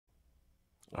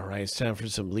All right, it's time for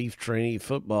some Leaf Trinity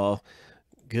football.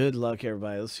 Good luck,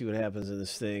 everybody. Let's see what happens in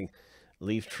this thing.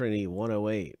 Leaf Trinity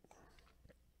 108.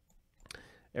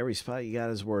 Every spot you got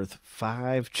is worth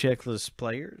 5 checklist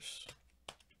players.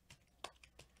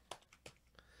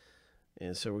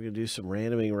 And so we're going to do some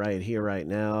randoming right here, right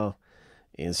now,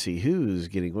 and see who's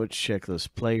getting which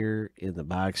checklist player in the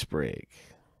box break.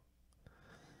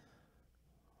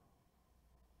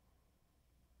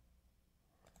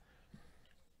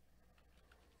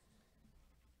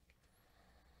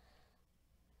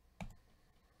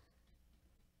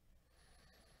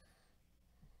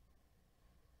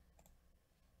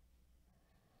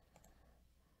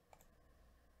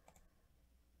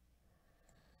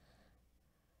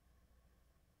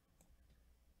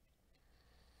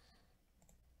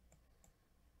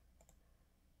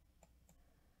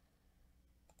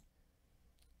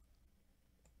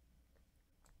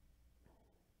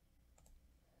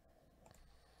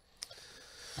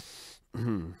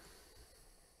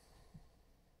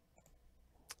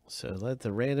 So let the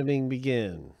randoming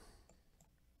begin.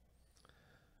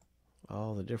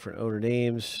 All the different owner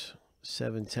names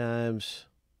 7 times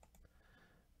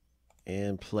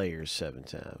and players 7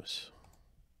 times.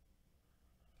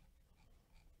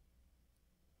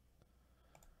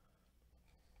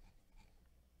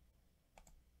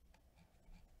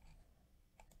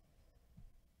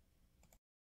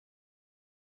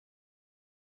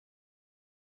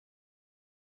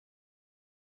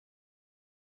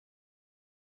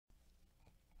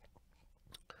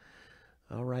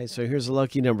 All right, so here's the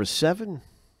lucky number 7.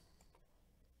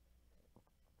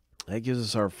 That gives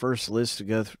us our first list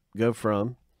to go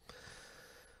from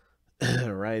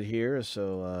right here.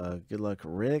 So good luck,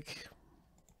 Rick.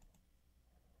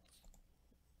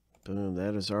 Boom,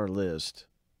 that is our list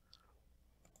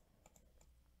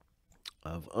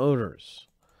of owners.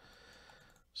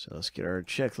 So let's get our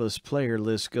checklist player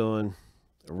list going,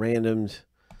 randomed,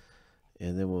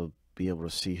 and then we'll be able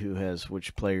to see who has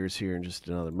which players here in just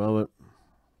another moment.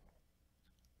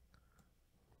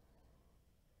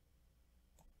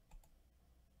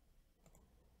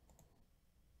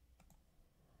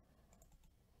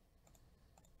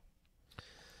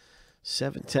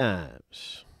 Seven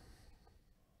times.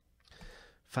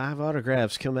 5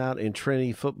 autographs come out in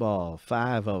Trinity football.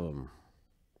 5 of them.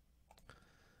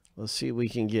 Let's see what we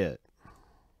can get.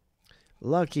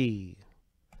 Lucky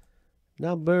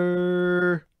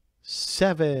number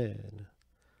 7.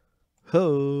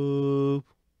 Hope.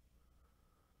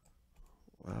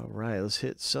 All right, let's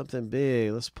hit something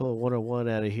big. Let's pull a 101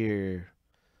 out of here.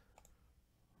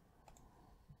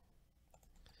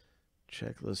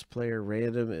 Checklist player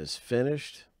random is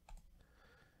finished.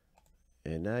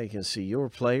 And now you can see your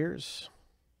players.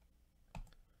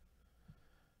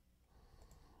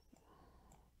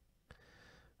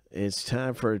 It's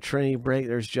time for a Trinity break.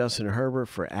 There's Justin Herbert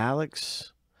for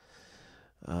Alex.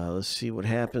 Let's see what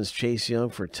happens. Chase Young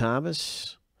for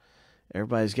Thomas.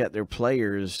 Everybody's got their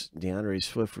players. DeAndre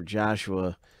Swift for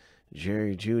Joshua.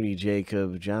 Jerry Judy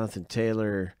Jacob. Jonathan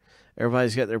Taylor.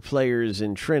 Everybody's got their players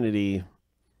in Trinity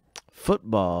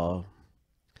football.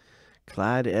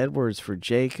 Clyde Edwards for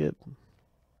Jacob.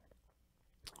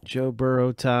 Joe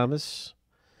Burrow Thomas.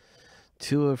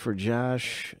 Tua for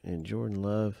Josh and Jordan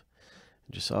Love.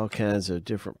 Just all kinds of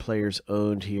different players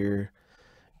owned here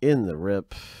in the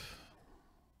rip.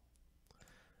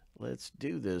 Let's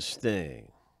do this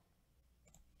thing.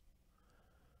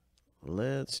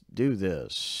 Let's do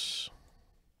this.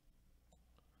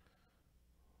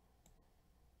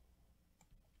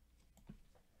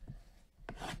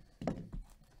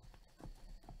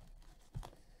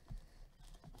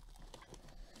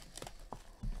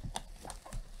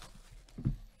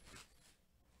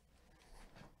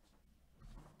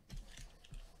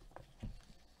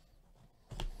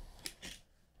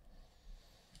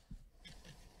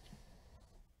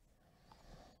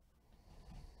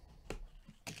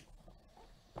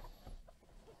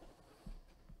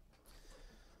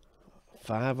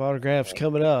 Five autographs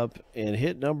coming up, and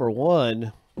hit number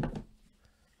 1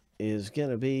 is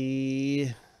going to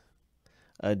be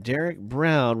a Derek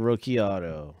Brown rookie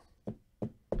auto.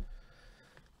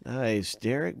 Nice.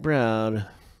 Derek Brown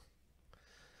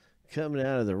coming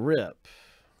out of the rip.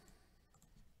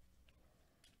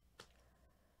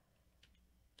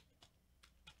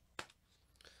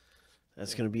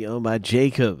 That's going to be owned by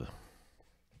Jacob.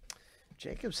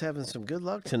 Jacob's having some good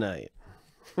luck tonight.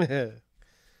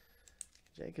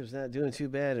 Jacob's not doing too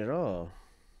bad at all.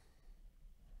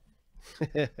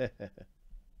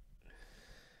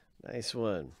 Nice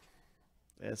one.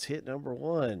 That's hit number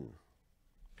 1.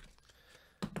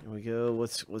 Here we go.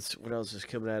 What else is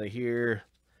coming out of here?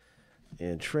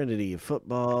 And Trinity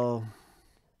football.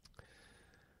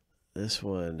 This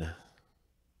one,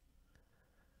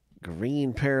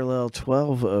 green parallel,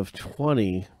 12 of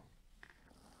 20.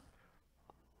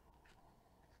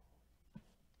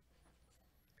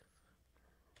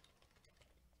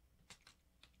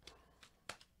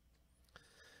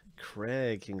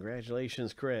 Craig,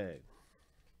 congratulations, Craig.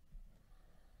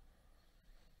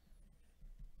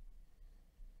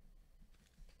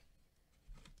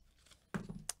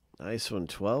 Nice one,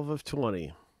 12 of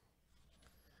 20.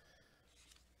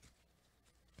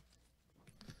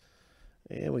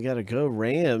 And we got a Go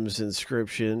Rams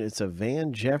inscription. It's a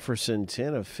Van Jefferson,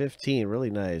 10 of 15. Really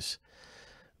nice.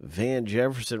 Van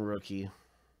Jefferson rookie.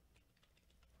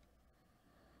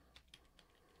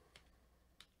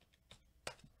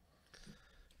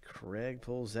 Craig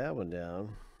pulls that one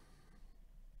down.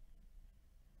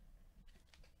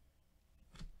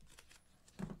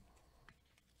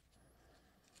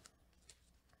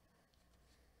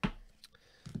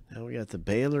 Now we got the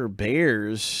Baylor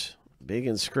Bears. Big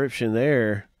inscription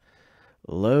there.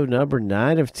 Low number,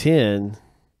 9 of 10.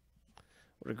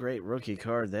 What a great rookie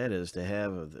card that is to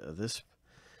have of this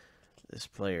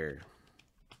player.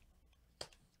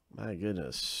 My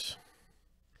goodness.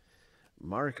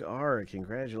 Mark R.,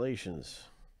 congratulations.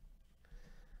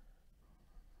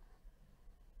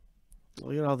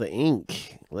 Look at all the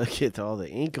ink. Look at all the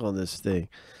ink on this thing.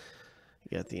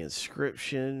 You got the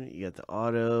inscription. You got the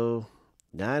auto.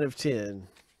 9 of 10.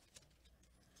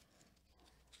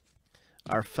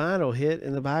 Our final hit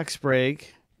in the box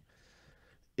break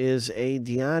is a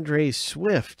DeAndre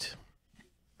Swift.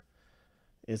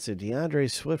 It's a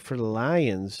DeAndre Swift for the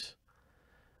Lions.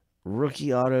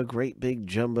 Rookie auto, great big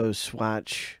jumbo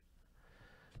swatch.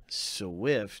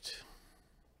 Swift.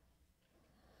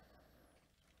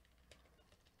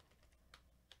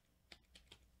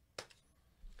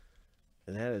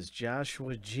 And that is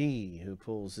Joshua G. who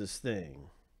pulls this thing.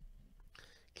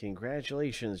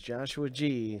 Congratulations, Joshua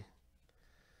G.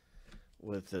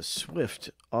 with the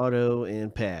Swift auto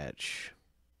and patch.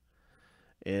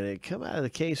 And it come out of the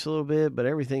case a little bit, but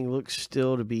everything looks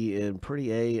still to be in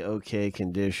pretty A-okay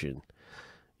condition.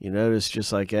 You notice,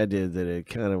 just like I did, that it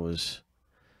kind of was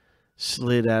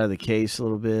slid out of the case a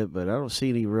little bit, but I don't see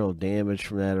any real damage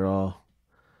from that at all.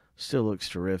 Still looks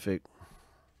terrific.